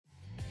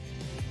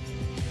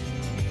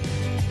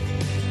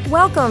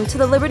Welcome to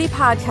the Liberty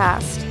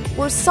Podcast.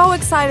 We're so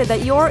excited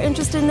that you're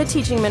interested in the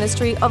teaching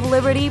ministry of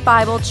Liberty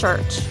Bible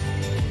Church.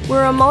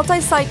 We're a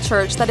multi-site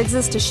church that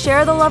exists to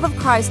share the love of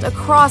Christ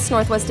across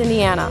Northwest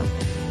Indiana.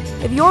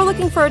 If you're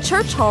looking for a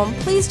church home,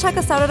 please check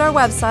us out at our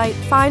website,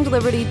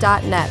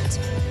 findliberty.net.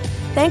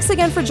 Thanks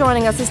again for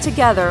joining us as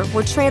together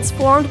we're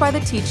transformed by the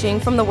teaching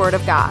from the Word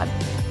of God.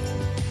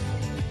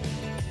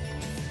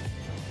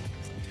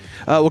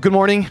 Well, good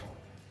morning.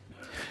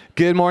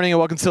 Good morning and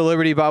welcome to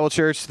Liberty Bible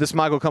Church. This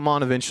mic will come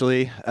on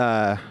eventually.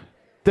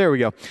 There we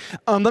go.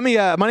 My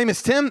name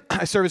is Tim.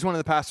 I serve as one of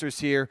the pastors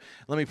here.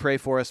 Let me pray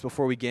for us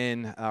before we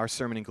begin our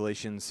sermon in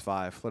Galatians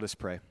 5. Let us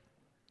pray.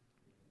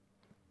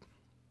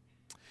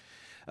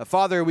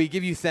 Father, we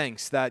give you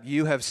thanks that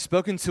you have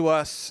spoken to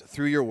us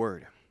through your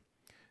word,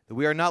 that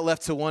we are not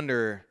left to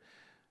wonder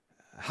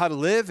how to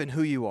live and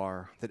who you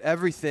are, that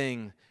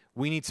everything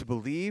we need to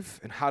believe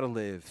and how to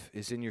live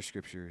is in your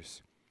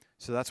scriptures.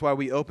 So that's why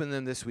we open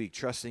them this week,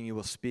 trusting you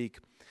will speak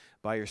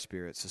by your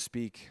Spirit. So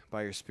speak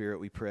by your Spirit,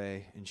 we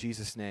pray. In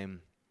Jesus' name,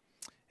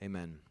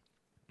 amen.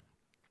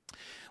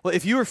 Well,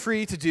 if you were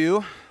free to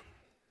do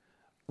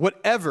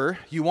whatever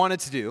you wanted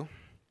to do,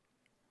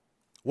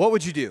 what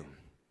would you do?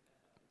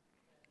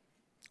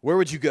 Where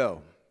would you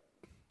go?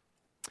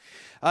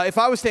 If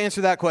I was to answer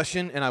that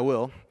question, and I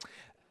will,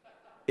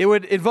 it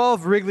would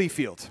involve Wrigley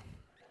Field.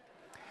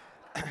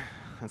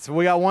 So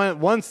we got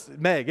one,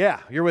 Meg, yeah,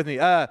 you're with me.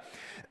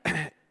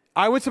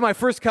 I went to my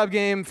first Cub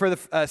game for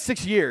the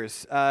 6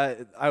 years.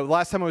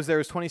 Last time I was there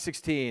was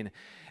 2016.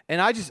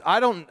 And I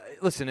don't,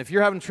 listen, if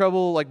you're having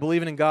trouble like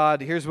believing in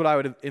God, here's what I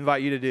would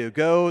invite you to do.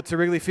 Go to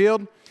Wrigley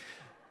Field,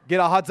 get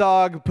a hot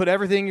dog, put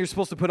everything you're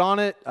supposed to put on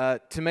it,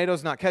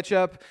 tomatoes, not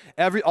ketchup,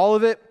 all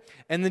of it,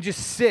 and then just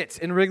sit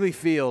in Wrigley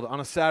Field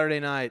on a Saturday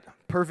night,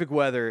 perfect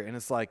weather, and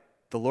it's like,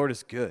 the Lord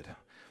is good.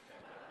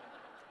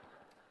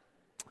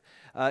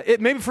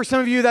 Maybe for some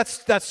of you,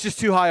 that's just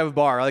too high of a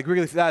bar. Like,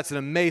 really, that's an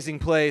amazing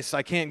place.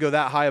 I can't go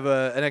that high of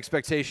an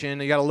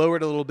expectation. You got to lower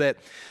it a little bit.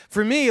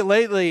 For me,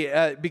 lately,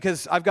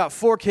 because I've got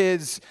 4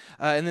 kids,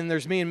 and then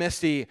there's me and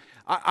Misty,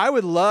 I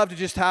would love to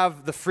just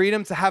have the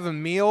freedom to have a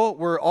meal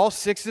where all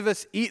 6 of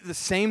us eat the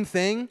same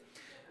thing,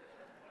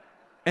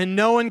 and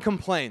no one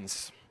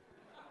complains.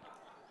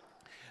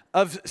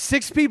 Of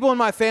 6 people in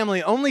my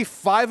family, only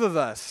 5 of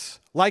us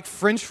like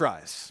French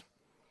fries.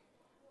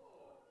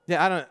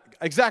 Yeah,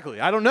 Exactly.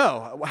 I don't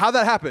know how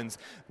that happens.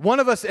 One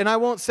of us, and I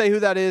won't say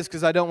who that is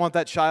because I don't want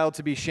that child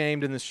to be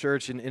shamed in this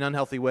church in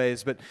unhealthy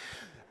ways, but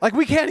like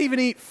we can't even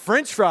eat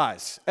French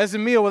fries as a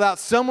meal without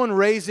someone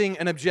raising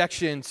an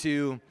objection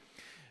to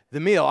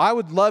the meal. I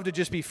would love to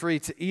just be free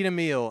to eat a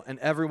meal and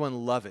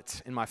everyone love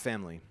it in my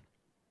family.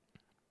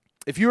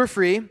 If you were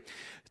free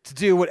to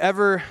do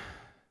whatever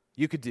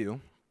you could do,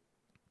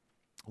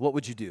 what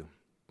would you do?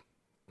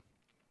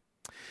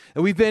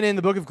 We've been in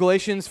the book of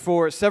Galatians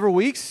for several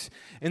weeks,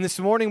 and this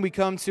morning we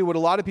come to what a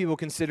lot of people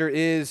consider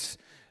is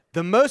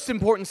the most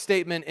important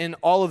statement in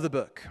all of the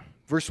book,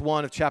 verse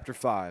 1 of chapter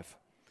 5.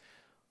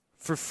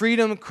 For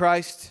freedom,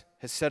 Christ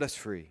has set us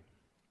free.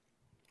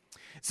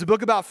 It's a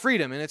book about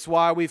freedom, and it's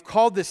why we've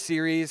called this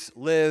series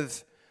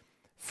Live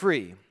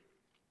Free.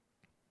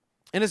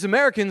 And as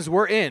Americans,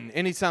 we're in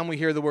anytime we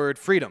hear the word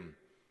freedom.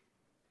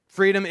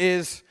 Freedom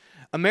is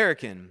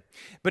American.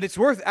 But it's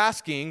worth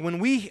asking, when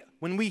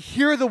we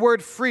hear the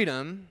word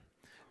freedom,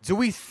 do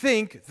we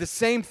think the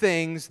same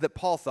things that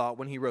Paul thought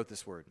when he wrote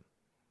this word?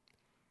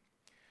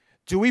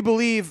 Do we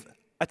believe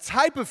a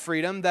type of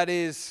freedom that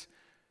is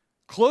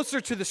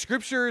closer to the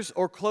scriptures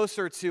or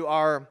closer to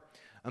our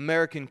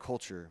American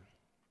culture?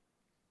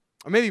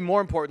 Or maybe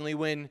more importantly,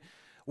 when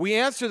we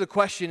answer the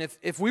question,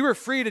 if we were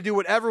free to do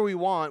whatever we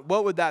want,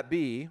 what would that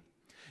be?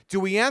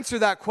 Do we answer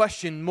that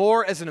question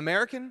more as an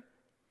American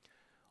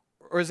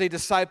or as a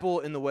disciple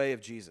in the way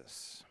of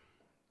Jesus?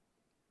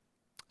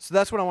 So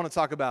that's what I want to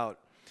talk about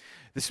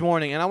this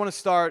morning. And I want to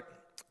start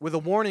with a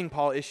warning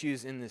Paul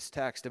issues in this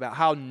text about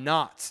how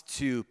not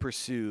to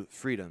pursue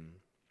freedom.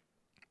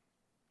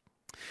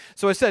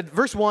 So I said,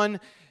 verse 1,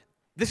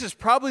 this is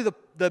probably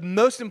the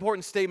most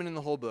important statement in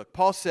the whole book.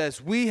 Paul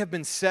says, we have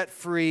been set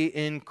free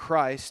in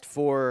Christ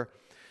for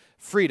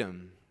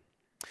freedom.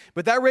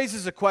 But that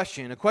raises a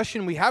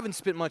question we haven't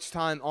spent much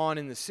time on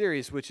in this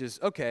series, which is,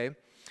 okay,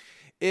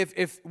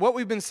 if what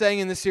we've been saying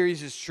in this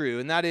series is true,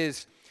 and that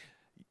is,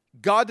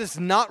 God does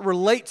not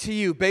relate to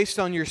you based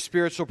on your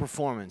spiritual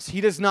performance. He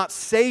does not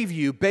save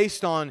you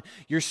based on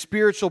your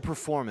spiritual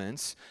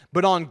performance,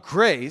 but on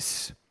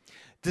grace.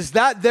 Does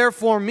that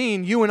therefore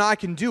mean you and I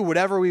can do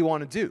whatever we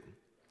want to do?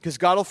 Because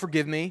God will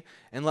forgive me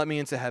and let me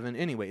into heaven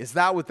anyway. Is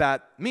that what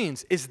that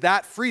means? Is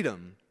that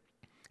freedom?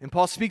 And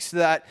Paul speaks to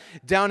that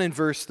down in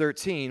verse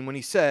 13 when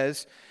he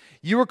says,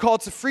 you are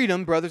called to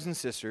freedom, brothers and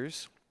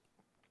sisters.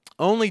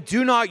 Only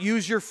do not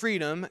use your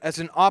freedom as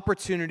an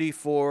opportunity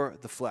for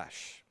the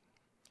flesh.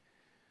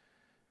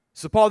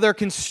 So Paul there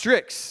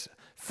constricts.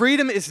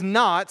 Freedom is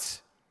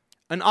not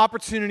an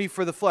opportunity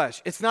for the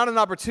flesh. It's not an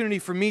opportunity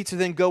for me to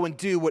then go and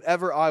do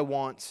whatever I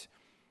want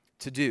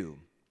to do.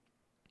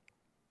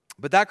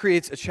 But that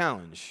creates a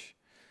challenge,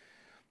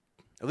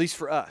 at least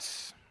for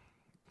us.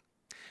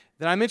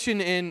 that I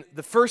mentioned in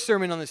the first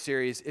sermon on this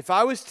series, if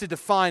I was to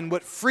define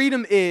what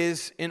freedom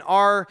is in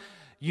our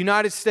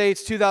United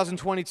States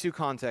 2022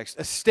 context,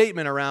 a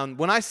statement around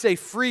when I say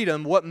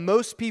freedom, what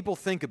most people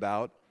think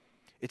about,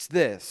 it's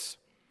this.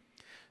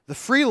 The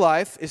free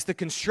life is the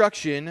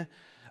construction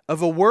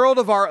of a world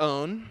of our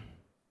own,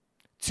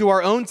 to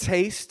our own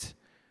taste,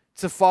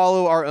 to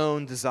follow our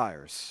own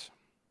desires.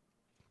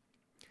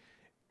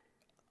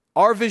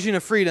 Our vision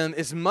of freedom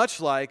is much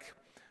like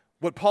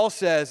what Paul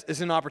says is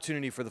an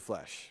opportunity for the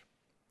flesh.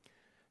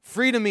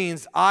 Freedom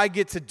means I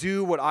get to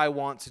do what I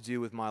want to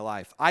do with my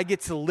life. I get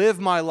to live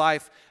my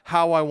life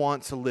how I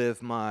want to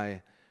live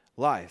my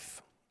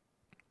life.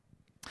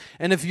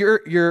 And if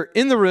you're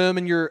in the room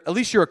and at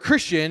least you're a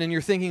Christian and you're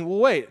thinking, well,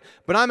 wait,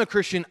 but I'm a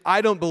Christian,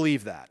 I don't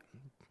believe that.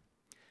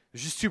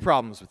 There's just two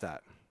problems with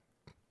that.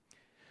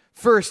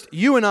 First,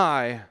 you and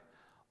I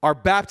are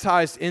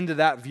baptized into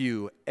that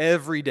view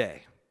every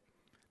day.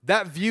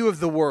 That view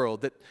of the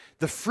world, that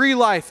the free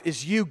life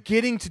is you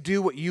getting to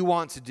do what you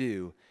want to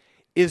do,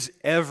 is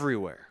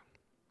everywhere.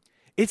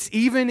 It's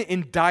even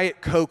in Diet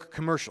Coke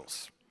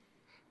commercials.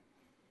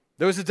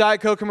 There was a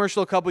Diet Coke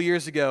commercial a couple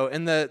years ago,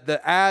 and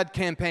the ad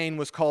campaign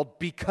was called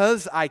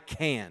Because I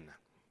Can.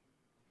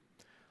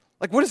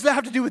 Like, what does that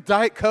have to do with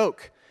Diet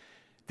Coke?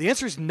 The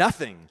answer is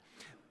nothing.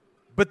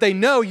 But they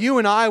know you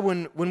and I,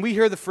 when we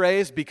hear the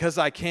phrase, because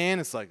I can,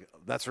 it's like,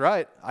 that's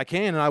right, I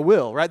can and I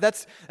will, right?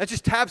 That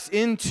just taps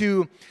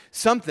into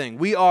something.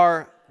 We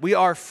are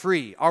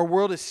free. Our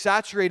world is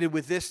saturated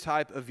with this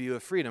type of view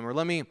of freedom. Or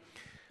let me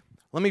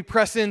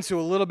press into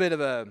a little bit of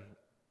a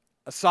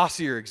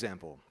saucier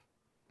example.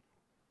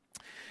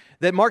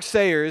 That Mark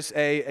Sayers,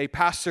 a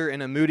pastor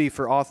and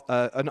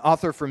an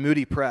author for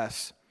Moody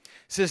Press,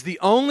 says the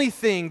only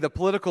thing the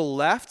political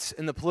left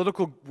and the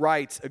political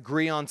right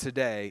agree on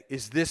today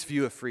is this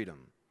view of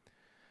freedom.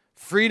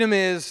 Freedom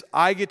is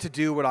I get to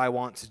do what I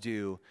want to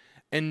do,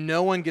 and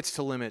no one gets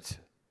to limit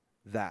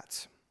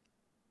that.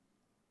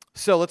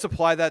 So let's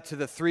apply that to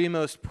the three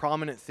most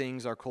prominent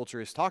things our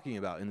culture is talking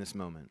about in this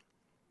moment.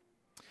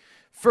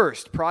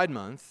 First, Pride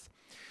Month.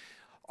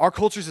 Our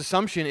culture's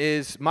assumption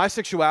is my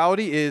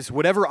sexuality is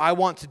whatever I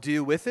want to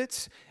do with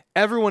it.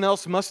 Everyone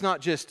else must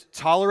not just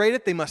tolerate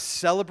it, they must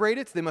celebrate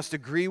it, they must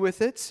agree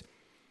with it.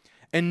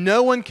 And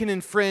no one can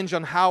infringe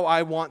on how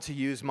I want to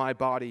use my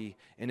body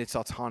and its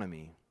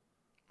autonomy.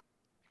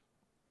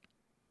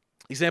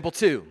 Example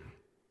 2,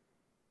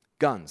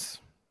 guns.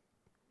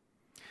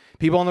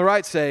 People on the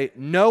right say,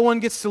 no one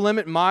gets to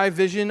limit my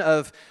vision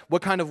of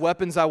what kind of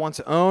weapons I want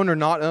to own or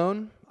not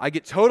own. I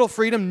get total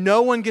freedom.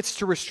 No one gets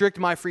to restrict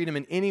my freedom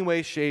in any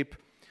way, shape,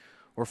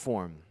 or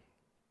form.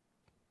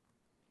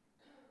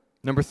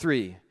 Number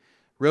 3,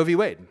 Roe v.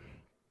 Wade.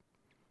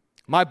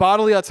 My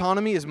bodily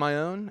autonomy is my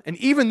own. And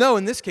even though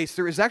in this case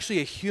there is actually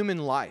a human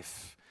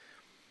life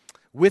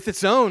with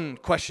its own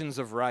questions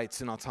of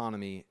rights and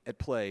autonomy at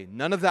play,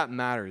 none of that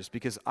matters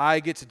because I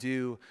get to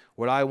do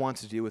what I want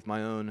to do with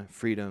my own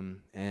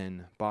freedom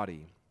and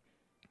body.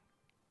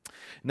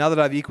 Now that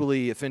I've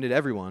equally offended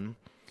everyone,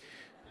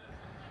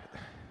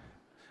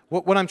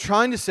 what I'm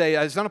trying to say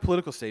is not a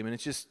political statement,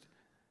 it's just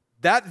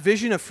that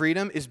vision of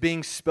freedom is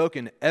being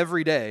spoken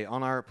every day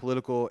on our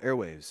political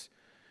airwaves.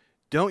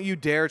 Don't you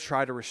dare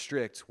try to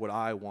restrict what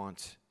I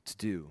want to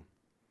do.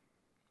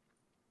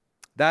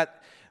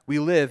 That we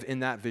live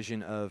in that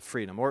vision of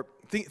freedom. Or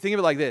think of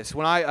it like this.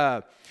 When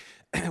I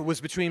was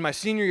between my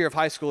senior year of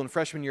high school and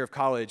freshman year of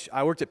college,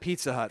 I worked at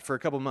Pizza Hut for a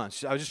couple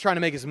months. I was just trying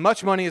to make as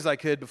much money as I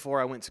could before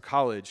I went to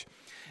college.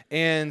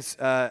 And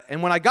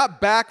when I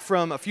got back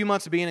from a few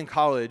months of being in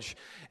college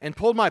and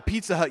pulled my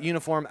Pizza Hut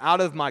uniform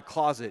out of my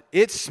closet,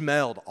 it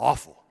smelled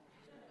awful.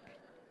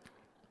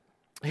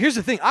 Here's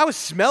the thing. I was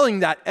smelling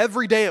that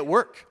every day at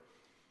work.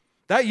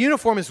 That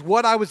uniform is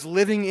what I was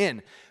living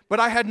in. But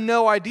I had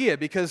no idea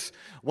because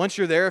once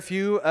you're there a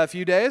few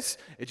days,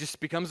 it just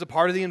becomes a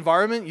part of the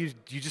environment. You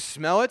just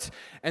smell it.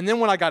 And then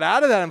when I got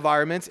out of that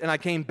environment and I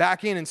came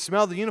back in and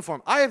smelled the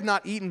uniform, I have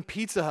not eaten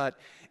Pizza Hut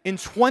in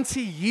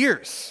 20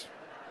 years.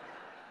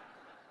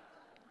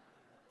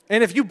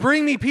 And if you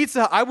bring me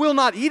Pizza Hut, I will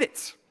not eat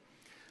it.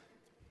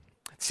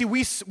 See,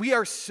 we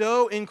are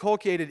so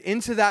inculcated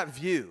into that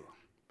view.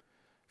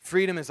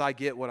 Freedom is I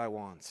get what I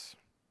want.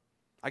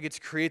 I get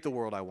to create the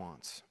world I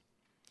want.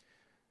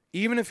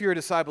 Even if you're a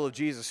disciple of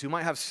Jesus who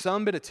might have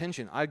some bit of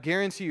tension, I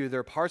guarantee you there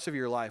are parts of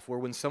your life where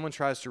when someone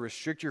tries to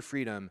restrict your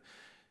freedom,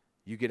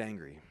 you get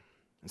angry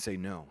and say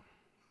no.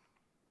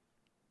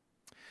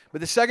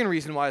 But the second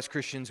reason why as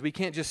Christians we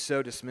can't just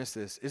so dismiss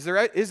this is there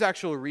is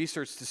actual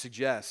research to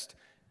suggest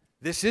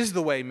this is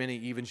the way many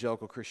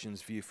evangelical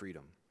Christians view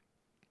freedom.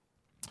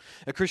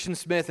 Christian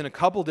Smith, in a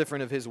couple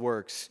different of his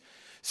works,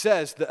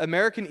 says the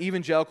American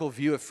evangelical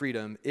view of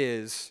freedom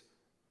is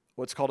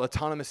what's called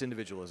autonomous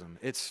individualism.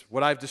 It's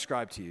what I've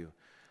described to you.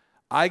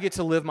 I get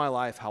to live my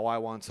life how I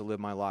want to live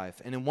my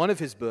life. And in one of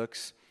his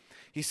books,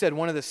 he said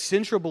one of the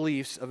central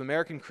beliefs of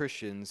American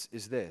Christians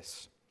is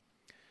this.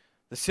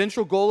 The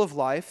central goal of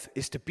life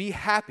is to be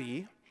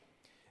happy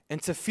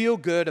and to feel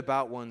good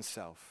about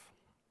oneself.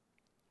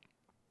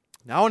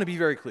 Now, I want to be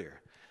very clear.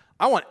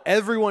 I want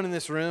everyone in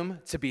this room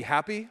to be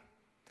happy,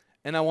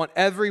 and I want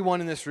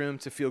everyone in this room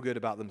to feel good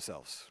about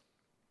themselves.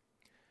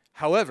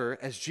 However,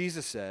 as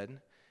Jesus said,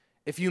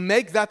 if you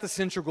make that the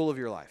central goal of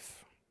your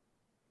life,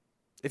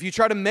 if you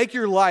try to make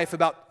your life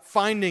about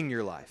finding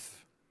your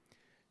life,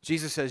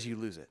 Jesus says you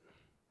lose it.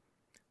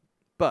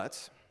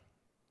 But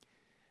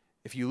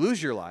if you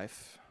lose your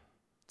life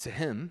to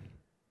Him,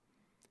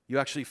 you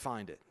actually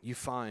find it. You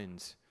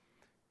find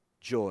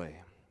joy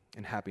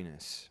and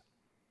happiness.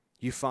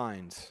 You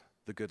find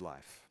the good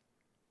life.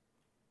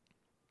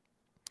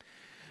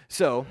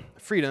 So,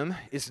 freedom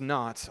is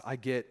not, I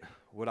get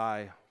what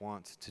I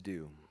want to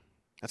do.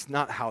 That's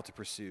not how to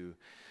pursue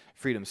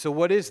freedom. So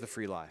what is the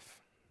free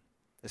life?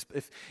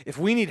 If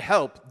we need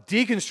help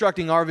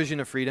deconstructing our vision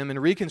of freedom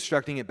and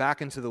reconstructing it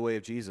back into the way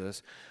of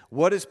Jesus,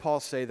 what does Paul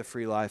say the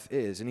free life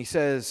is? And he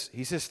says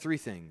three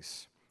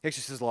things. He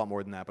actually says a lot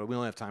more than that, but we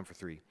only have time for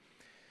three.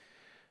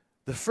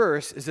 The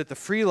first is that the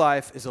free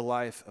life is a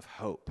life of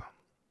hope.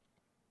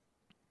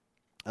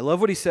 I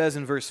love what he says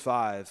in verse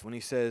 5 when he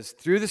says,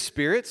 through the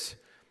Spirit,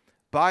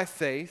 by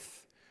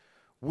faith,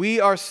 we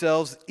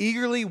ourselves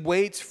eagerly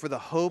wait for the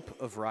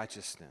hope of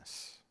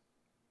righteousness.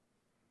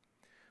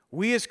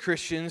 We as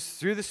Christians,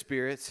 through the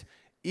Spirit,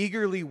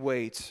 eagerly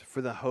wait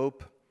for the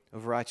hope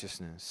of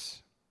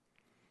righteousness.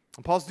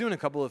 And Paul's doing a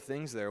couple of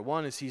things there.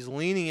 One is he's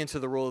leaning into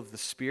the role of the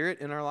Spirit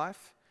in our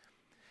life.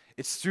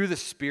 It's through the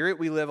Spirit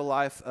we live a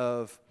life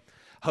of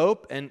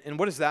hope. And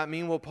what does that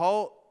mean? Well,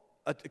 Paul,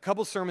 a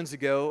couple sermons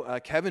ago,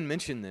 Kevin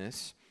mentioned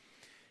this.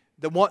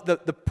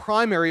 The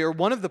primary, or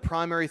one of the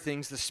primary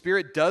things the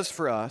Spirit does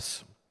for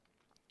us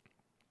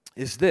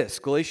is this,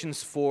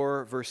 Galatians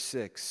 4, verse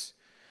 6.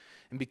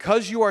 And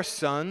because you are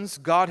sons,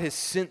 God has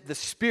sent the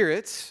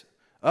Spirit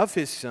of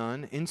His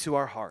Son into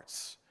our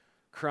hearts,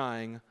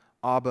 crying,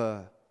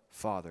 Abba,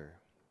 Father.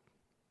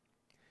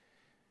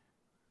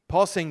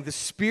 Paul's saying the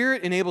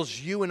Spirit enables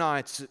you and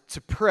I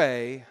to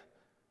pray,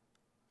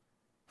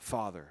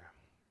 Father.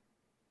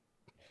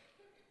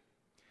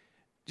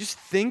 Just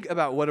think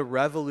about what a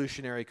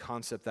revolutionary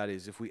concept that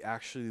is if we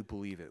actually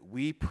believe it.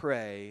 We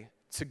pray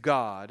to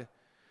God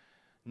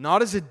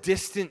not as a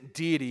distant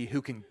deity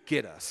who can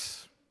get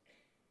us,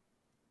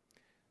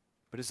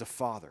 but as a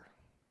father.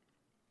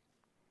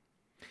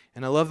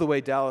 And I love the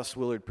way Dallas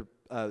Willard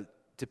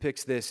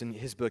depicts this in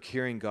his book,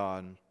 Hearing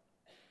God.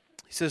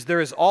 He says, there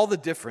is all the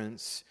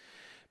difference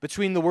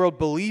between the world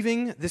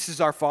believing this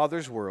is our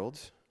Father's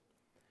world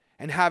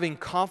and having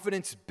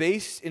confidence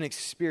based in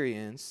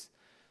experience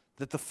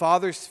that the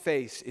Father's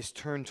face is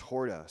turned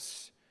toward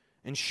us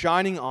and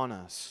shining on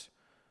us,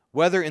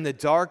 whether in the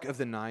dark of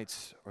the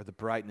night or the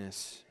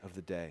brightness of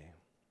the day.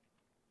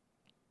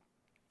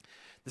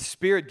 The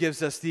Spirit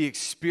gives us the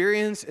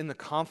experience and the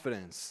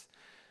confidence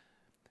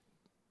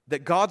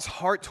that God's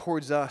heart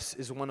towards us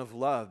is one of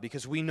love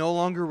because we no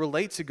longer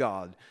relate to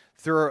God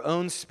through our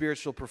own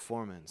spiritual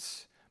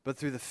performance, but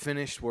through the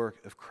finished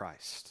work of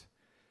Christ.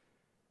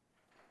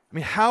 I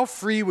mean, how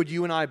free would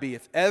you and I be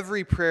if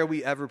every prayer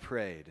we ever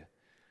prayed,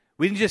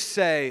 we didn't just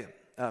say,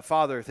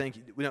 Father, thank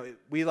you.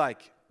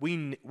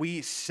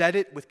 We said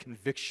it with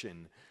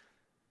conviction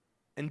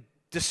and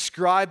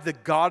describe the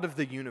God of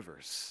the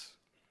universe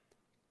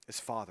as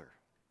Father.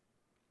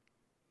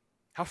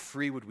 How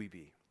free would we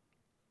be?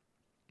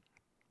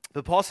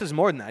 But Paul says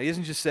more than that. He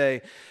doesn't just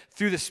say,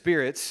 through the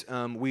Spirit,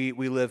 we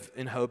live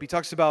in hope. He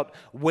talks about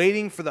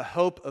waiting for the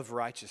hope of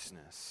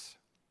righteousness.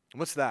 And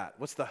what's that?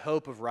 What's the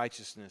hope of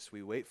righteousness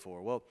we wait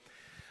for? Well,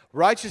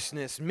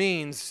 righteousness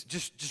means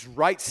just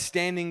right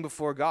standing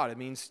before God. It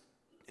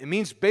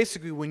means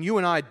basically when you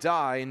and I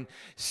die and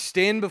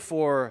stand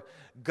before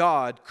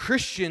God,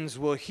 Christians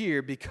will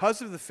hear, because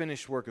of the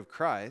finished work of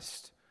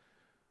Christ,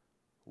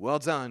 well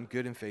done,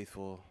 good and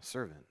faithful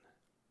servant.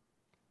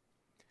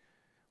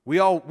 We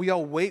all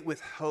wait with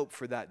hope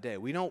for that day.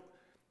 We don't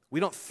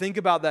think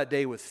about that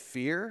day with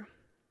fear.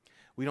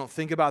 We don't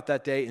think about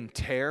that day in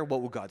terror.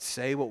 What will God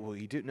say? What will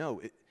He do? No,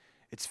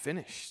 it's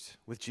finished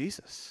with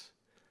Jesus.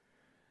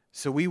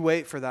 So we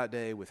wait for that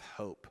day with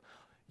hope.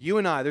 You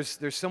and I,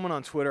 there's someone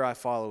on Twitter I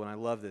follow, and I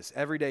love this.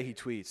 Every day he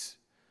tweets,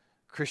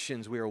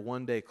 Christians, we are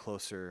one day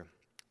closer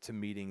to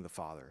meeting the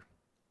Father.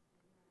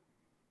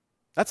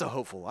 That's a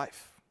hopeful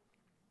life.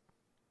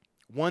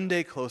 One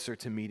day closer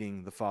to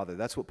meeting the Father.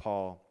 That's what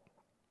Paul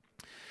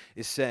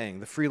is saying.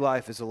 The free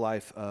life is a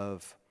life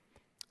of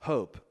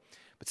hope.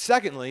 But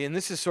secondly, and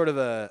this is sort of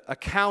a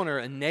counter,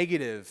 a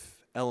negative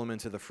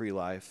element of the free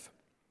life,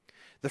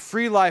 the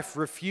free life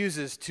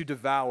refuses to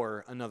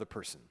devour another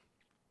person.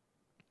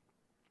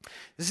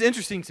 This is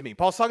interesting to me.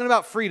 Paul's talking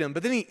about freedom,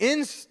 but then he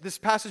ends this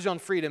passage on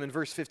freedom in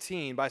verse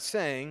 15 by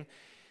saying,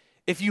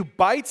 if you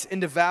bite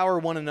and devour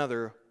one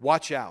another,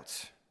 watch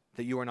out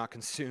that you are not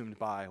consumed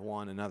by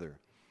one another.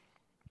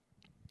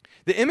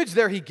 The image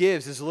there he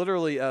gives is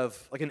literally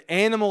of like an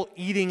animal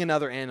eating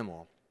another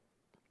animal.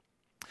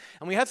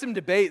 And we had some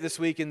debate this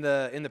week in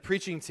the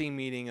preaching team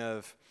meeting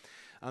of,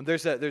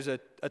 there's a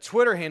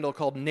Twitter handle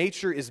called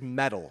Nature is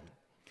Metal,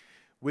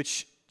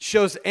 which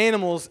shows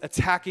animals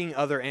attacking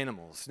other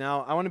animals.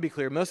 Now, I want to be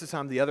clear, most of the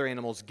time the other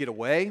animals get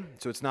away,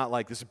 so it's not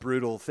like this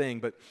brutal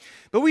thing, but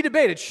we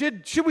debated,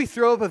 should we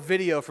throw up a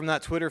video from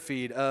that Twitter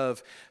feed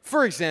of,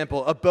 for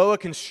example, a boa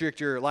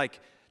constrictor like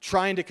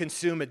trying to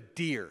consume a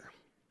deer,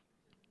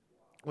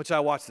 which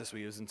I watched this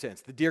week. It was intense.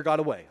 The deer got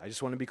away. I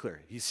just want to be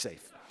clear. He's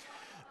safe.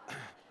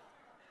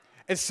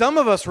 And some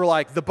of us were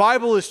like, the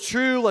Bible is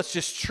true. Let's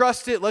just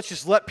trust it. Let's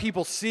just let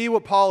people see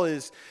what Paul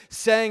is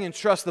saying and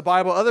trust the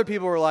Bible. Other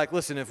people were like,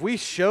 listen, if we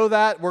show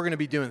that, we're going to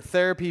be doing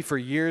therapy for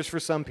years for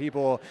some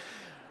people.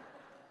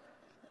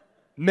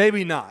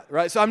 Maybe not,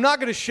 right? So I'm not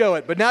going to show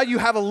it, but now you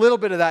have a little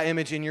bit of that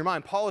image in your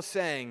mind. Paul is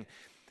saying,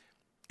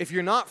 if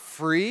you're not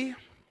free,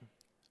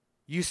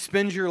 you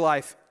spend your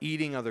life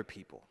eating other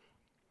people.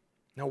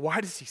 Now,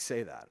 why does he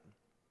say that?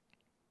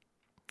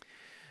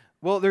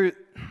 Well, there's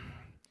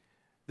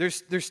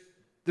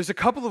a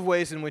couple of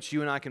ways in which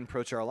you and I can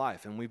approach our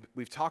life, and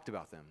we've talked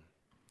about them.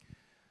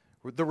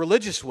 The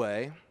religious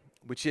way,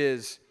 which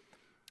is,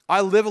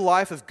 I live a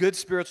life of good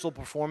spiritual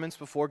performance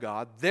before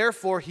God,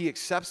 therefore he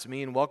accepts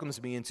me and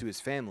welcomes me into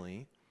his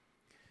family.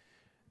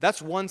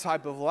 That's one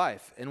type of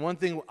life. And one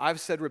thing I've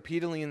said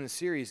repeatedly in the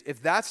series,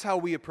 if that's how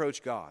we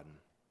approach God,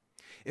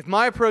 if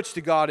my approach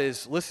to God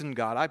is, listen,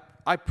 God,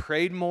 I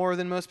prayed more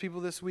than most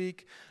people this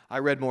week. I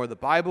read more of the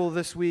Bible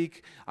this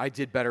week. I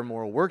did better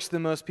moral works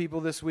than most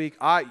people this week.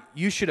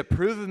 You should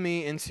approve of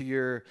me into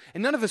your...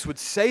 And none of us would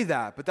say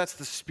that, but that's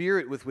the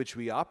spirit with which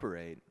we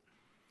operate.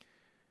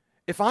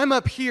 If I'm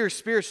up here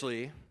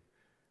spiritually,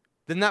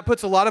 then that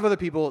puts a lot of other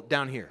people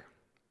down here.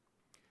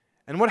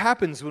 And what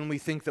happens when we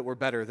think that we're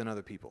better than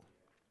other people?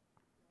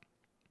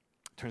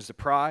 It turns to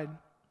pride.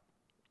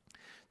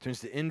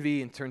 Turns to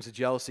envy and turns to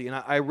jealousy. And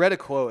I read a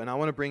quote, and I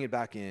want to bring it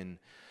back in,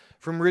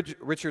 from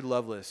Richard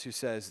Lovelace, who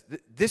says,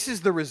 this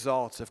is the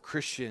result of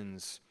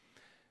Christians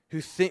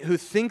who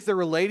think they're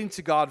relating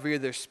to God via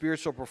their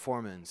spiritual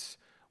performance,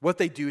 what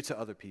they do to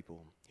other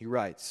people. He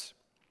writes,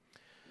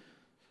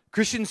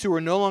 Christians who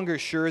are no longer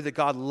sure that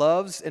God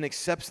loves and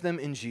accepts them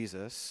in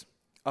Jesus,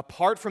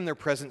 apart from their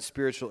present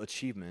spiritual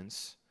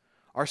achievements,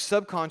 are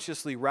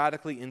subconsciously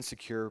radically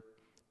insecure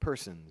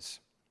persons.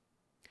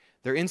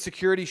 Their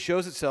insecurity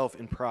shows itself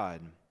in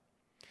pride,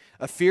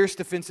 a fierce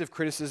defensive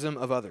criticism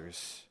of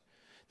others.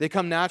 They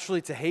come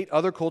naturally to hate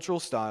other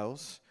cultural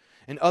styles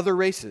and other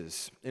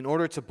races in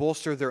order to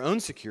bolster their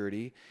own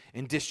security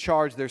and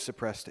discharge their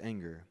suppressed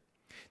anger.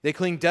 They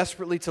cling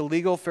desperately to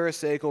legal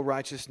Pharisaical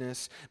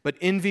righteousness, but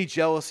envy,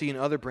 jealousy, and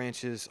other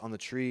branches on the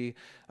tree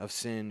of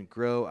sin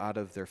grow out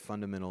of their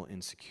fundamental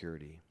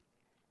insecurity.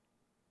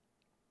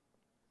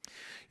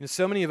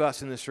 So many of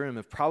us in this room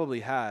have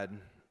probably had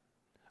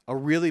a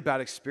really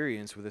bad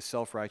experience with a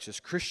self-righteous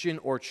Christian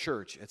or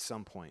church at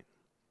some point.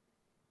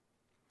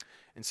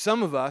 And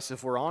some of us,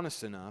 if we're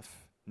honest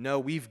enough, know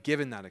we've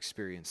given that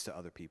experience to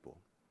other people.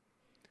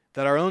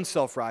 That our own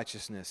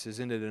self-righteousness has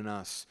ended in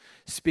us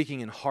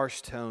speaking in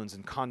harsh tones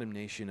and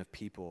condemnation of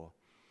people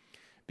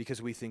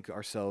because we think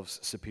ourselves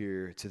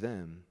superior to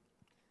them.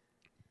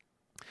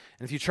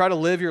 And if you try to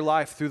live your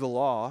life through the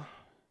law,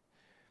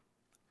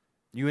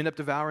 you end up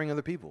devouring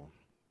other people.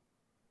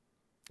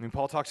 I mean,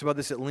 Paul talks about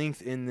this at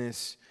length in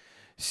this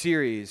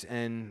series,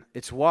 and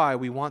it's why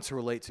we want to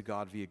relate to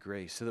God via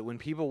grace, so that when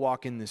people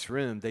walk in this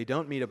room, they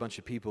don't meet a bunch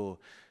of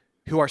people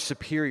who are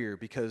superior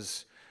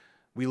because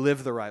we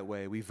live the right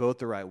way, we vote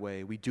the right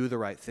way, we do the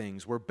right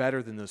things, we're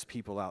better than those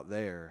people out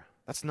there.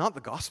 That's not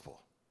the gospel.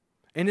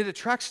 And it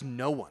attracts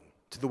no one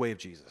to the way of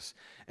Jesus.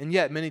 And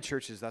yet, many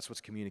churches, that's what's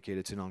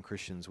communicated to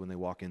non-Christians when they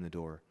walk in the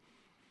door.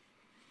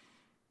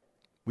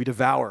 We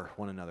devour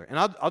one another. And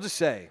I'll just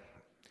say,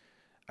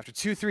 after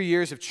 2-3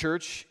 years of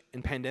church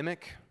and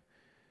pandemic,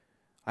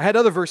 I had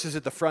other verses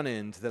at the front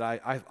end that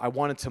I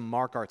wanted to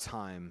mark our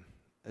time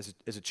as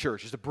a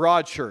church, just a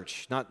broad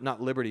church,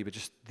 not Liberty, but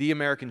just the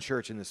American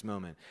church in this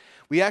moment.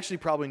 We actually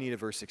probably need a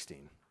verse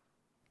 16.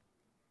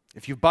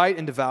 If you bite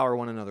and devour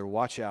one another,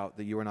 watch out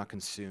that you are not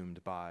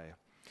consumed by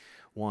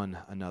one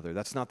another.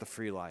 That's not the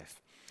free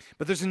life.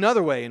 But there's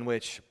another way in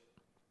which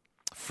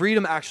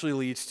freedom actually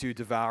leads to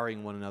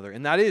devouring one another.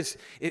 And that is,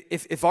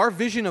 if our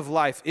vision of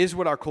life is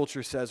what our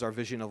culture says our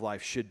vision of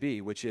life should be,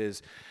 which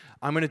is,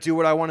 I'm going to do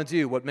what I want to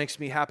do, what makes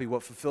me happy,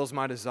 what fulfills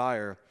my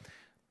desire.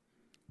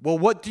 Well,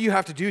 what do you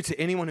have to do to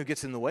anyone who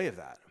gets in the way of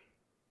that?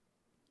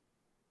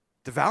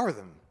 Devour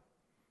them.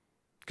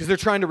 Because they're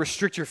trying to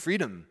restrict your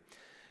freedom.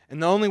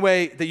 And the only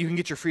way that you can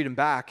get your freedom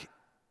back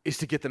is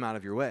to get them out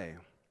of your way.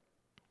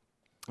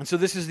 And so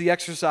this is the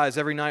exercise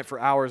every night for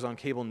hours on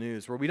cable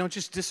news, where we don't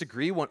just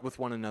disagree with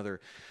one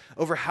another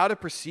over how to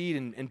proceed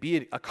and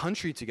be a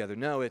country together.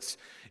 No, it's,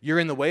 you're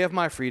in the way of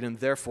my freedom,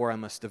 therefore I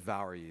must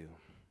devour you.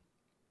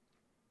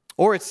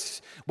 Or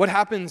it's what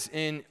happens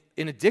in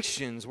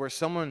addictions, where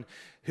someone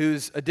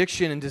whose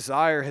addiction and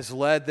desire has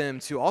led them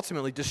to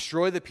ultimately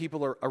destroy the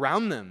people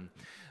around them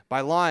by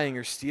lying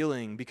or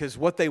stealing, because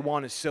what they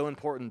want is so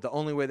important. The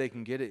only way they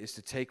can get it is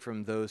to take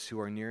from those who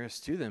are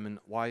nearest to them. And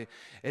why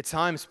at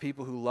times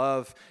people who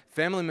love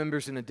family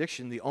members in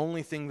addiction, the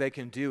only thing they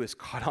can do is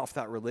cut off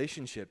that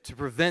relationship to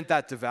prevent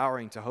that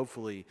devouring to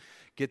hopefully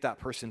get that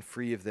person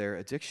free of their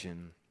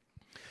addiction.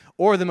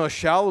 Or the most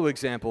shallow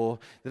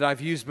example that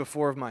I've used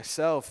before of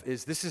myself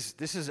is this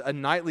is a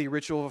nightly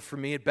ritual for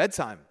me at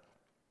bedtime.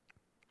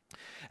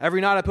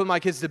 Every night I put my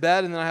kids to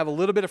bed, and then I have a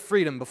little bit of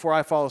freedom before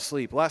I fall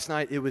asleep. Last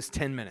night it was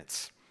 10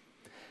 minutes.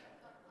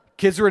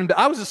 Kids were in bed.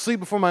 I was asleep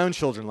before my own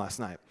children last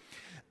night.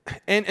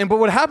 But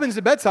what happens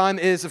at bedtime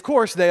is, of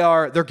course,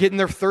 they're getting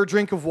their third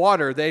drink of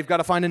water. They've got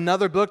to find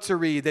another book to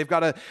read. They've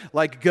got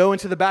to go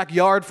into the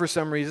backyard for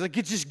some reason.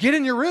 Just get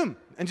in your room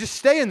and just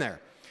stay in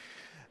there.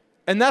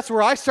 And that's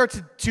where I start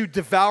to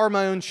devour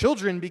my own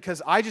children,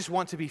 because I just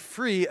want to be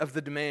free of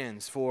the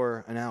demands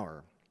for an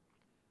hour.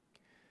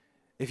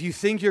 If you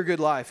think your good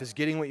life is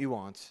getting what you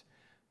want,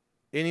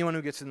 anyone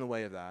who gets in the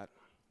way of that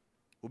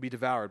will be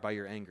devoured by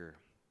your anger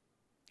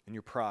and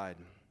your pride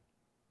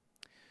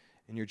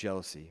and your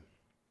jealousy.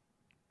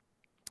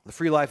 The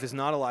free life is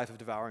not a life of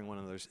devouring one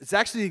another. It's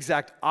actually the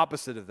exact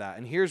opposite of that.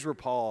 And here's where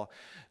Paul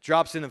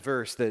drops in a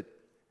verse that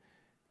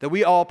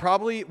we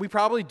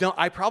probably don't.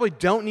 I probably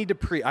don't need to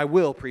preach. I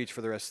will preach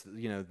for the rest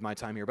of my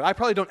time here, but I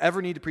probably don't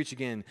ever need to preach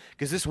again,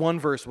 because this one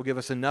verse will give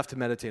us enough to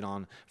meditate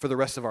on for the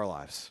rest of our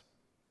lives.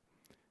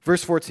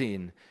 Verse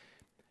 14,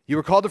 you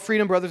were called to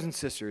freedom, brothers and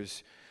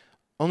sisters.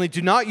 Only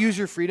do not use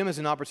your freedom as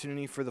an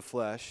opportunity for the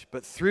flesh,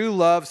 but through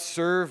love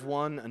serve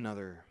one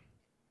another.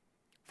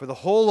 For the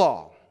whole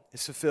law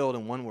is fulfilled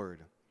in one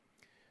word: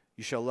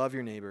 you shall love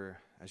your neighbor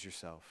as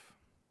yourself.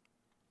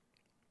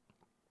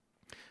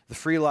 The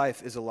free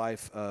life is a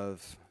life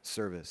of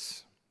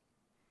service.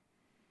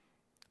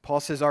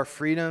 Paul says our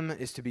freedom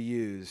is to be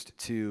used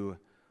to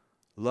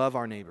love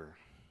our neighbor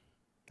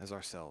as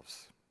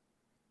ourselves.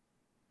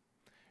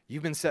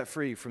 You've been set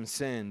free from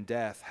sin,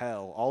 death,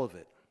 hell, all of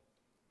it,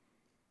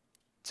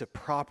 to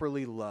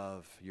properly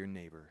love your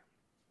neighbor.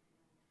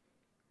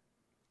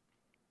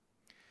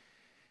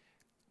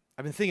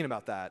 I've been thinking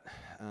about that,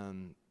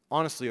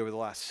 honestly, over the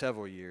last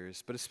several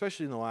years, but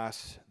especially in the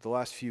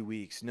last few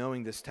weeks,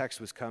 knowing this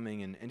text was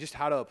coming and just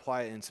how to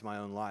apply it into my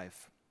own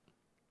life.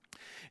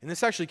 And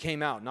this actually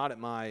came out not at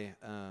my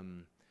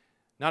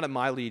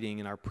leading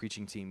in our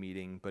preaching team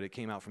meeting, but it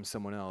came out from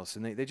someone else.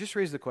 And they just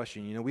raised the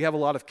question, we have a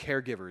lot of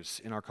caregivers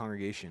in our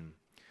congregation,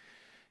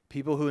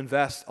 people who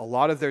invest a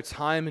lot of their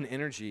time and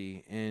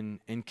energy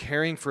in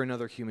caring for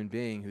another human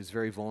being who's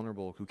very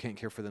vulnerable, who can't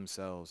care for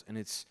themselves. And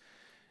it's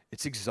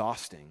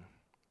exhausting.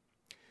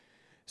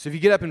 So if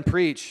you get up and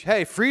preach,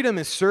 hey, freedom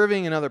is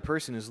serving another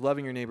person, is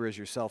loving your neighbor as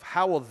yourself,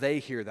 how will they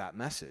hear that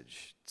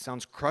message? It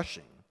sounds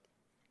crushing.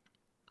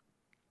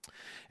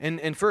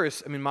 And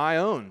first, my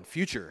own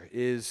future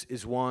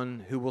is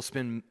one who will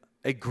spend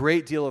a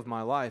great deal of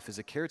my life as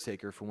a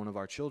caretaker for one of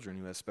our children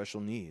who has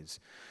special needs.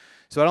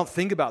 So I don't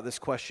think about this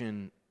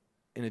question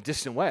in a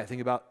distant way. I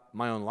think about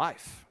my own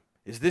life.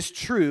 Is this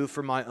true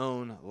for my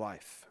own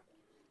life?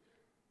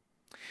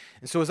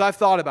 And so as I've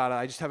thought about it,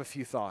 I just have a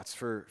few thoughts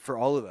for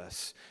all of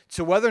us.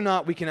 So whether or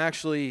not we can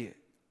actually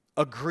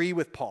agree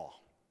with Paul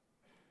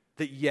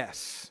that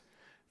yes,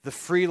 the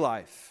free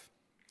life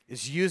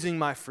is using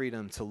my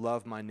freedom to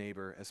love my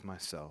neighbor as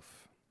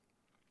myself.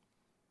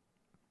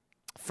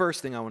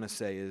 First thing I want to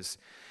say is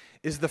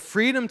the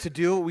freedom to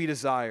do what we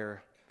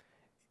desire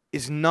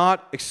is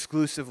not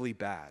exclusively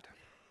bad.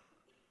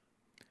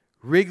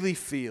 Wrigley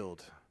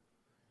Field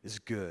is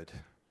good,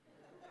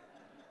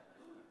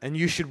 and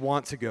you should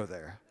want to go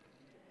there.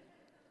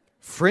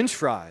 French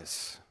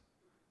fries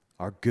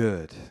are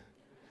good,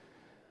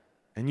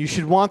 and you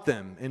should want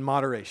them in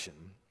moderation.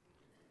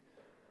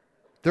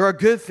 There are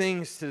good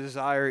things to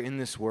desire in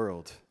this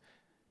world.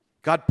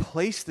 God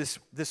placed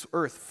this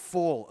earth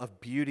full of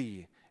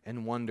beauty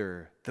and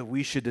wonder that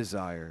we should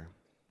desire.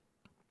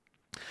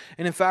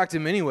 And in fact,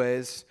 in many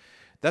ways,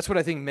 that's what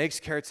I think makes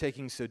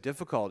caretaking so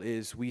difficult,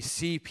 is we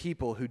see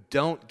people who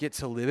don't get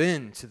to live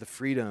into the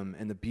freedom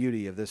and the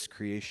beauty of this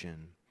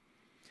creation.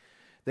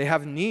 They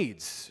have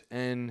needs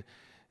and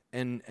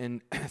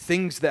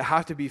things that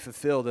have to be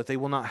fulfilled that they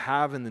will not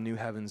have in the new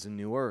heavens and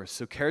new earth.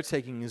 So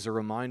caretaking is a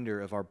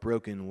reminder of our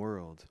broken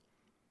world.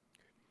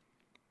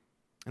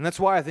 And that's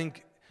why I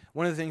think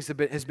one of the things that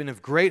has been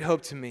of great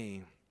hope to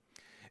me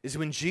is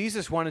when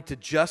Jesus wanted to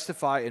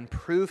justify and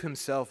prove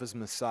himself as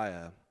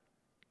Messiah,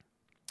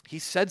 he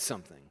said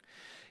something.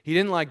 He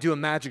didn't do a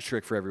magic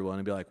trick for everyone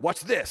and be like,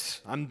 watch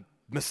this, I'm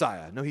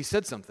Messiah. No, he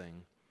said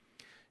something.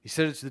 He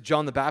said it to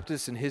John the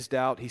Baptist in his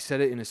doubt. He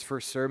said it in his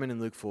first sermon in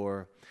Luke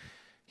 4.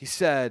 He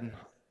said,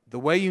 the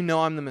way you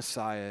know I'm the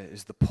Messiah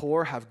is the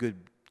poor have good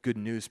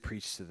news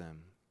preached to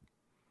them.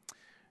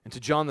 And to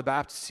John the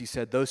Baptist, he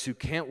said, those who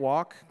can't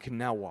walk can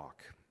now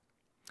walk.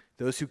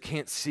 Those who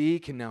can't see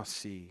can now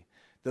see.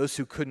 Those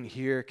who couldn't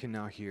hear can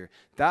now hear.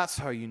 That's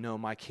how you know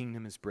my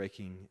kingdom is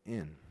breaking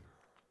in.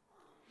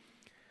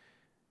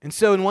 And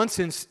so in one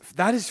sense,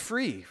 that is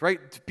free, right?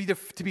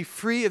 To be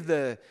free of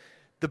the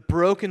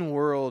broken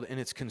world and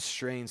its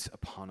constraints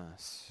upon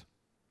us.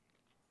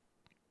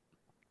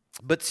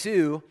 But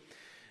two,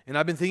 and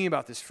I've been thinking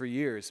about this for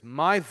years,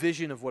 my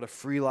vision of what a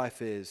free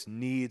life is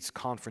needs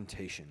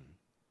confrontation.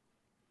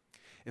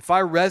 If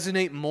I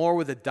resonate more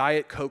with a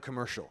Diet Coke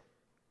commercial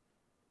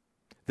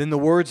then the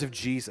words of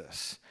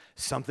Jesus,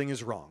 something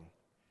is wrong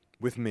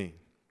with me.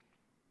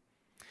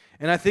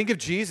 And I think of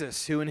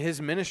Jesus, who in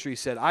his ministry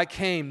said, I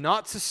came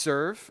not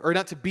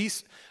to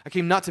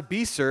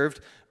be served,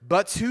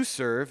 but to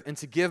serve and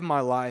to give my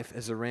life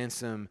as a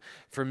ransom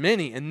for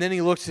many. And then he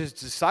looks at his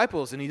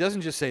disciples and he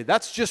doesn't just say,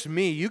 that's just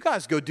me. You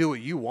guys go do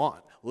what you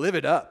want. Live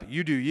it up.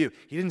 You do you.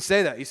 He didn't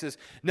say that. He says,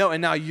 no,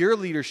 and now your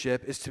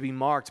leadership is to be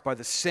marked by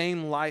the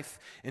same life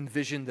and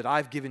vision that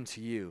I've given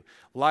to you.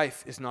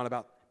 Life is not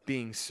about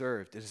being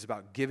served. It is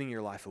about giving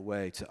your life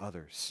away to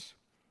others.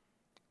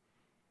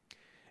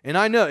 And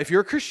I know if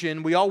you're a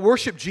Christian, we all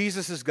worship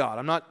Jesus as God.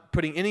 I'm not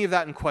putting any of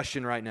that in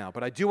question right now,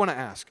 but I do want to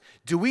ask,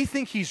 do we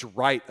think he's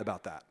right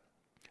about that?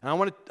 And I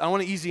want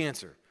an easy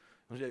answer.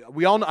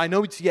 I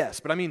know it's yes,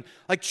 but I mean,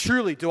 like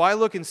truly, do I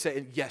look and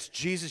say, yes,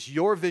 Jesus,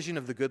 your vision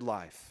of the good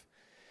life,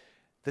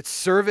 that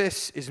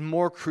service is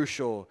more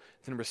crucial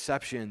than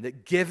reception,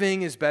 that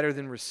giving is better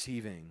than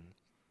receiving,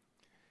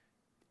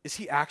 is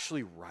he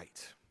actually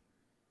right?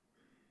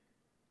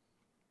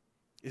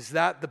 Is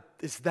that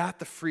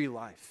the free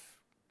life?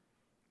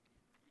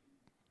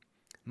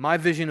 My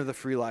vision of the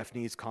free life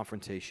needs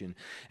confrontation.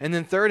 And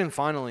then third and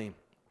finally,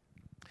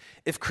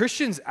 if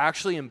Christians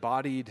actually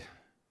embodied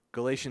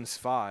Galatians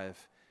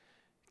 5,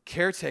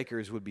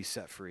 caretakers would be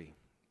set free.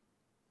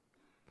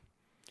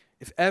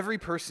 If every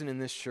person in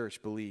this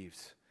church believed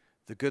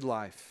the good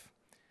life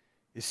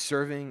is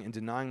serving and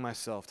denying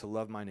myself to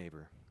love my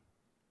neighbor,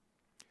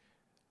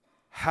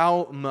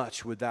 how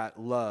much would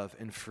that love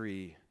and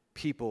free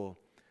people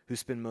who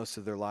spend most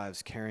of their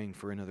lives caring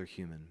for another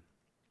human?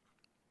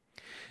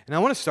 And I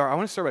want to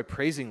start by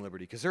praising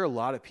Liberty, because there are a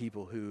lot of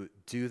people who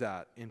do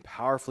that in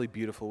powerfully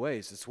beautiful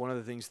ways. It's one of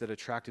the things that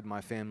attracted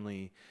my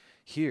family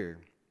here.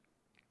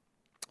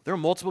 There are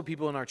multiple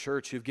people in our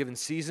church who've given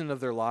season of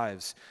their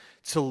lives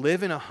to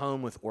live in a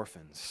home with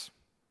orphans.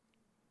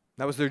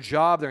 That was their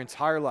job. Their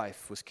entire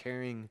life was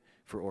caring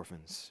for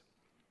orphans.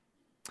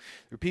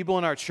 There are people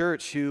in our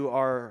church who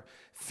are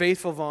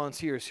faithful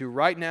volunteers who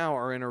right now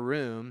are in a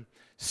room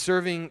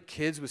serving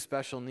kids with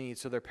special needs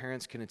so their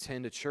parents can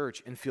attend a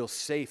church and feel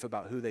safe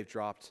about who they've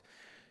dropped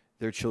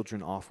their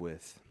children off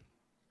with.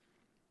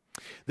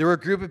 There were a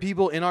group of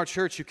people in our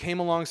church who came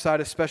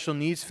alongside a special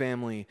needs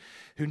family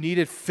who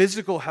needed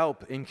physical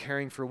help in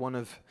caring for one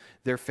of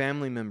their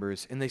family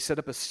members, and they set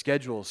up a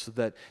schedule so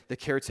that the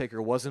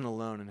caretaker wasn't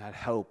alone and had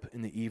help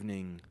in the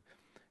evening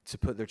to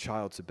put their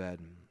child to bed.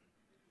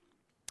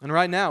 And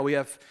right now, we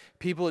have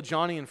people at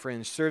Johnny and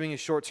Friends serving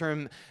as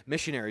short-term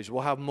missionaries.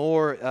 We'll have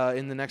more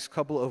in the next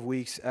couple of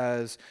weeks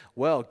as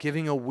well,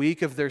 giving a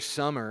week of their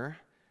summer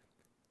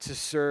to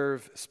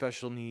serve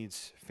special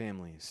needs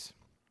families.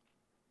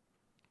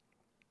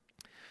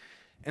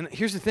 And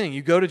here's the thing.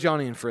 You go to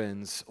Johnny and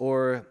Friends,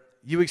 or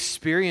you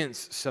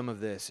experience some of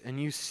this, and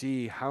you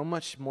see how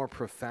much more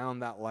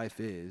profound that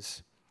life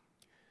is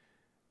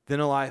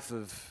than a life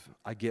of,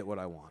 I get what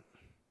I want.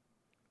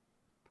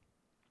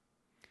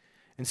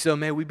 And so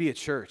may we be a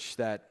church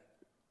that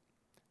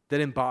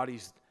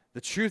embodies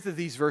the truth of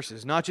these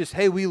verses. Not just,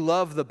 hey, we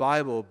love the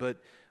Bible, but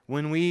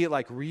when we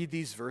read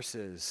these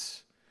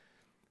verses,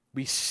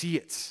 we see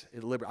it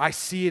at Liberty. I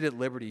see it at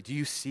Liberty. Do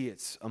you see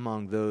it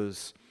among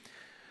those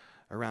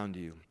around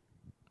you?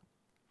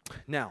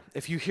 Now,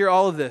 if you hear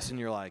all of this and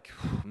you're like,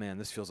 man,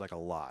 this feels like a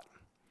lot.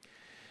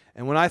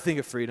 And when I think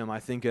of freedom, I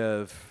think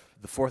of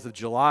the 4th of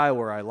July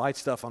where I light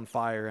stuff on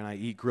fire and I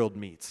eat grilled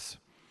meats.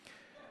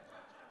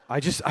 I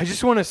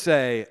just want to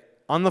say,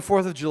 on the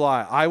 4th of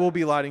July, I will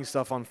be lighting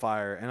stuff on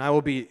fire, and I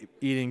will be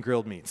eating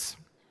grilled meats.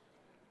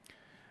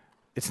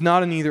 It's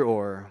not an either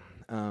or.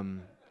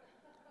 And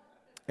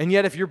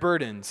yet, if you're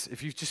burdened,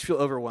 if you just feel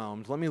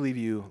overwhelmed, let me leave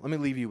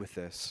you with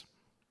this.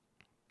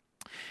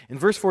 In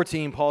verse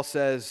 14, Paul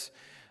says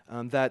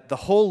that the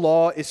whole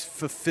law is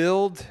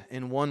fulfilled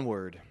in one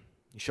word.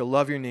 You shall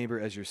love your neighbor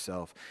as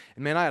yourself.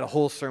 And man, I had a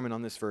whole sermon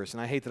on this verse,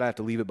 and I hate that I have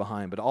to leave it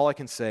behind, but all I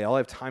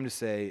have time to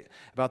say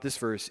about this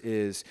verse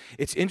is,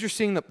 it's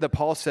interesting that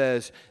Paul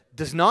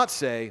does not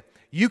say,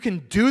 you can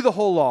do the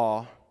whole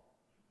law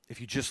if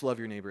you just love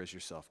your neighbor as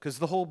yourself. Because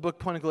the whole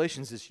point of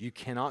Galatians is you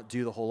cannot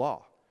do the whole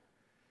law.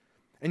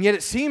 And yet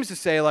it seems to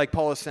say, like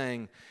Paul is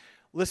saying,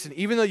 listen,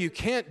 even though you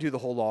can't do the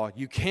whole law,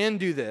 you can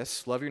do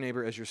this, love your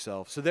neighbor as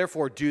yourself. So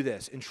therefore, do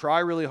this, and try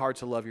really hard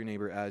to love your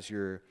neighbor as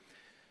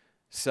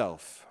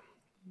yourself.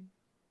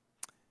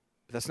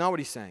 But that's not what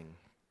he's saying.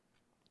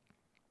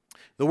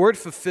 The word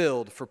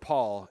fulfilled for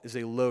Paul is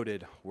a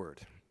loaded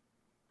word.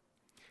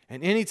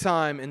 And any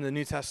time in the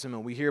New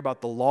Testament we hear about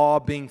the law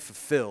being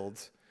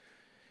fulfilled,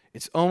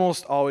 it's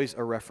almost always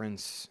a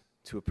reference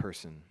to a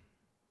person.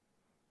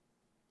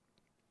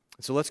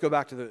 So let's go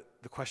back to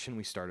the question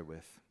we started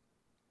with.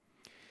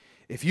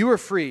 If you were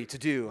free to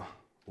do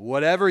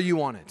whatever you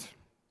wanted,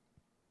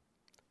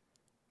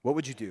 what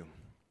would you do?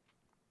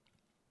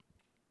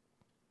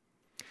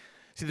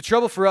 See, the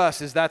trouble for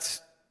us is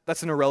that's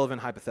an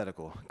irrelevant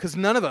hypothetical, because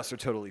none of us are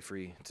totally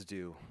free to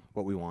do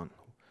what we want.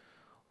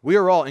 We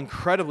are all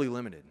incredibly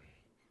limited.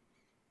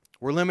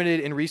 We're limited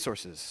in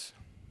resources.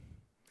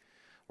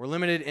 We're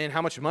limited in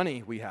how much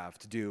money we have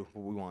to do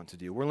what we want to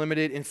do. We're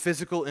limited in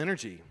physical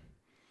energy.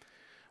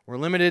 We're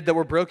limited that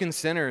we're broken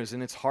sinners,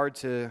 and it's hard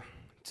to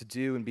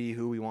do and be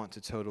who we want to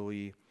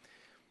totally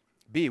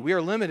be. We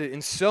are limited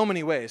in so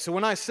many ways. So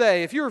when I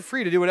say, if you were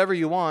free to do whatever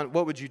you want,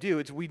 what would you do?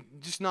 It's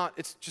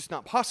just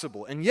not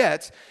possible. And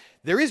yet,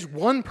 there is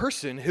one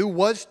person who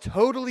was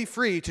totally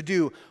free to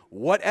do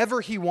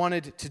whatever he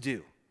wanted to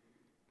do.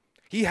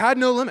 He had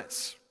no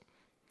limits.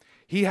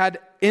 He had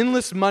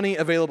endless money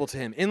available to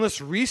him,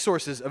 endless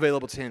resources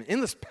available to him,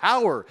 endless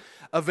power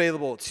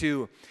available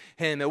to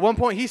him. At one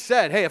point, he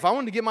said, hey, if I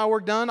wanted to get my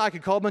work done, I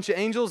could call a bunch of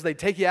angels, they'd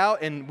take you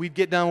out, and we'd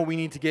get done what we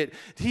need to get.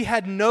 He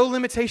had no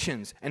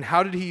limitations. And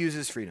how did he use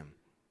his freedom?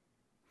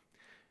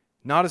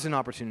 Not as an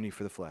opportunity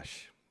for the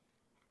flesh,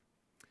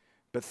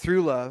 but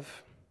through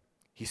love,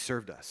 he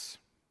served us.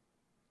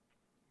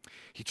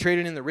 He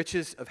traded in the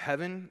riches of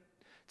heaven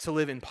to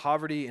live in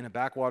poverty in a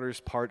backwaters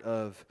part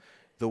of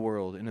the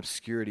world, in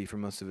obscurity for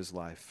most of his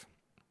life.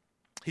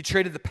 He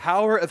traded the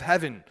power of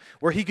heaven,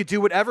 where he could do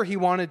whatever he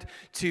wanted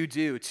to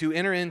do, to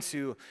enter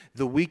into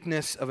the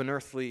weakness of an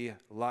earthly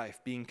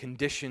life, being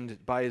conditioned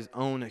by his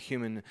own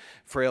human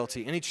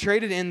frailty. And he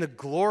traded in the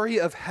glory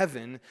of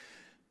heaven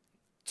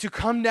to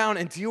come down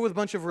and deal with a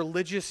bunch of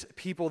religious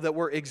people that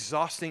were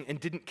exhausting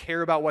and didn't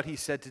care about what he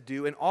said to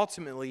do. And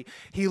ultimately,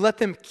 he let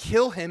them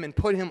kill him and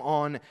put him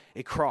on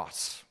a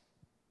cross.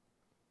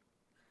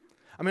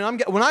 I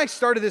mean, when I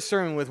started this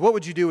sermon with, what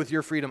would you do with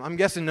your freedom? I'm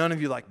guessing none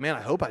of you like, man,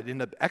 I hope I'd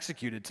end up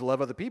executed to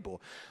love other people.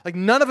 Like,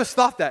 none of us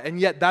thought that. And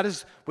yet, that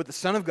is what the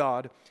Son of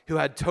God, who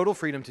had total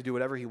freedom to do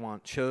whatever he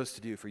wanted, chose to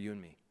do for you and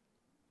me.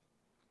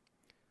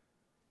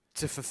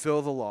 To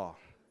fulfill the law.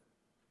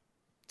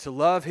 To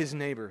love his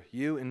neighbor,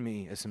 you and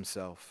me, as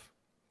himself.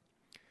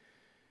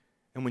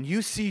 And when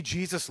you see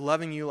Jesus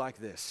loving you like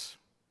this,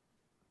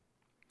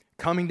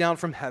 coming down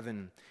from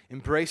heaven,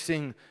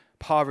 embracing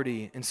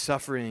poverty and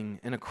suffering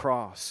and a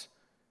cross,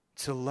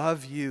 to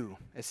love you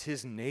as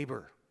his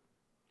neighbor,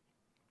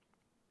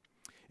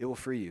 it will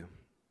free you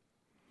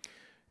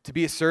to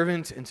be a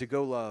servant and to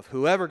go love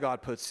whoever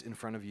God puts in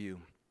front of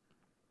you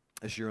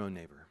as your own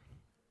neighbor.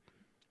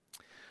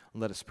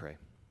 Let us pray.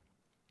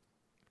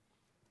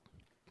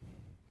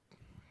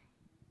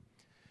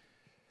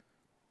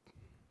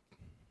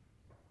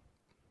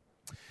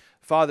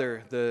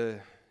 Father, the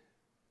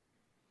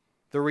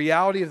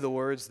reality of the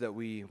words that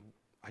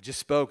I just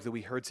spoke, that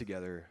we heard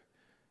together,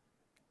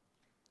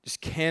 just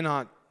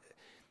cannot,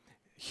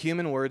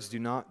 human words do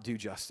not do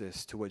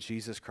justice to what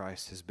Jesus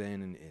Christ has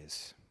been and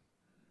is.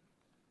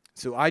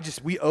 So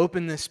we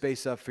open this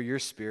space up for your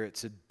Spirit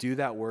to do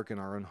that work in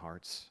our own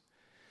hearts.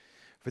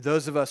 For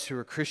those of us who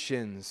are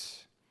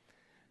Christians,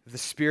 the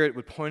Spirit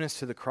would point us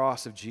to the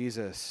cross of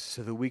Jesus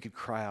so that we could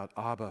cry out,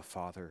 Abba,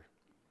 Father.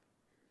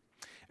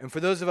 And for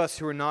those of us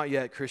who are not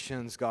yet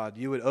Christians, God,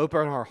 you would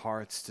open our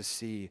hearts to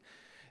see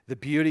the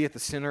beauty at the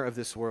center of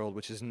this world,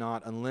 which is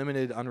not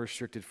unlimited,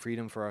 unrestricted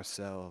freedom for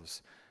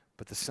ourselves,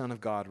 but the Son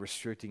of God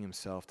restricting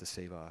himself to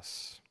save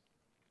us.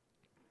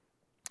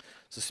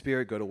 So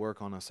Spirit, go to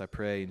work on us, I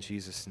pray, in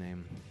Jesus'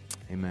 name.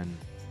 Amen.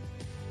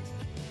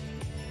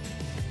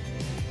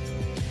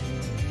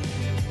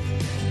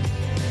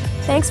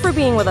 Thanks for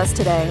being with us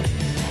today.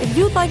 If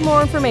you'd like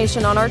more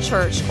information on our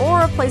church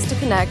or a place to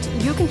connect,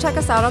 you can check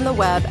us out on the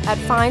web at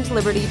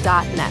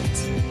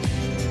findliberty.net.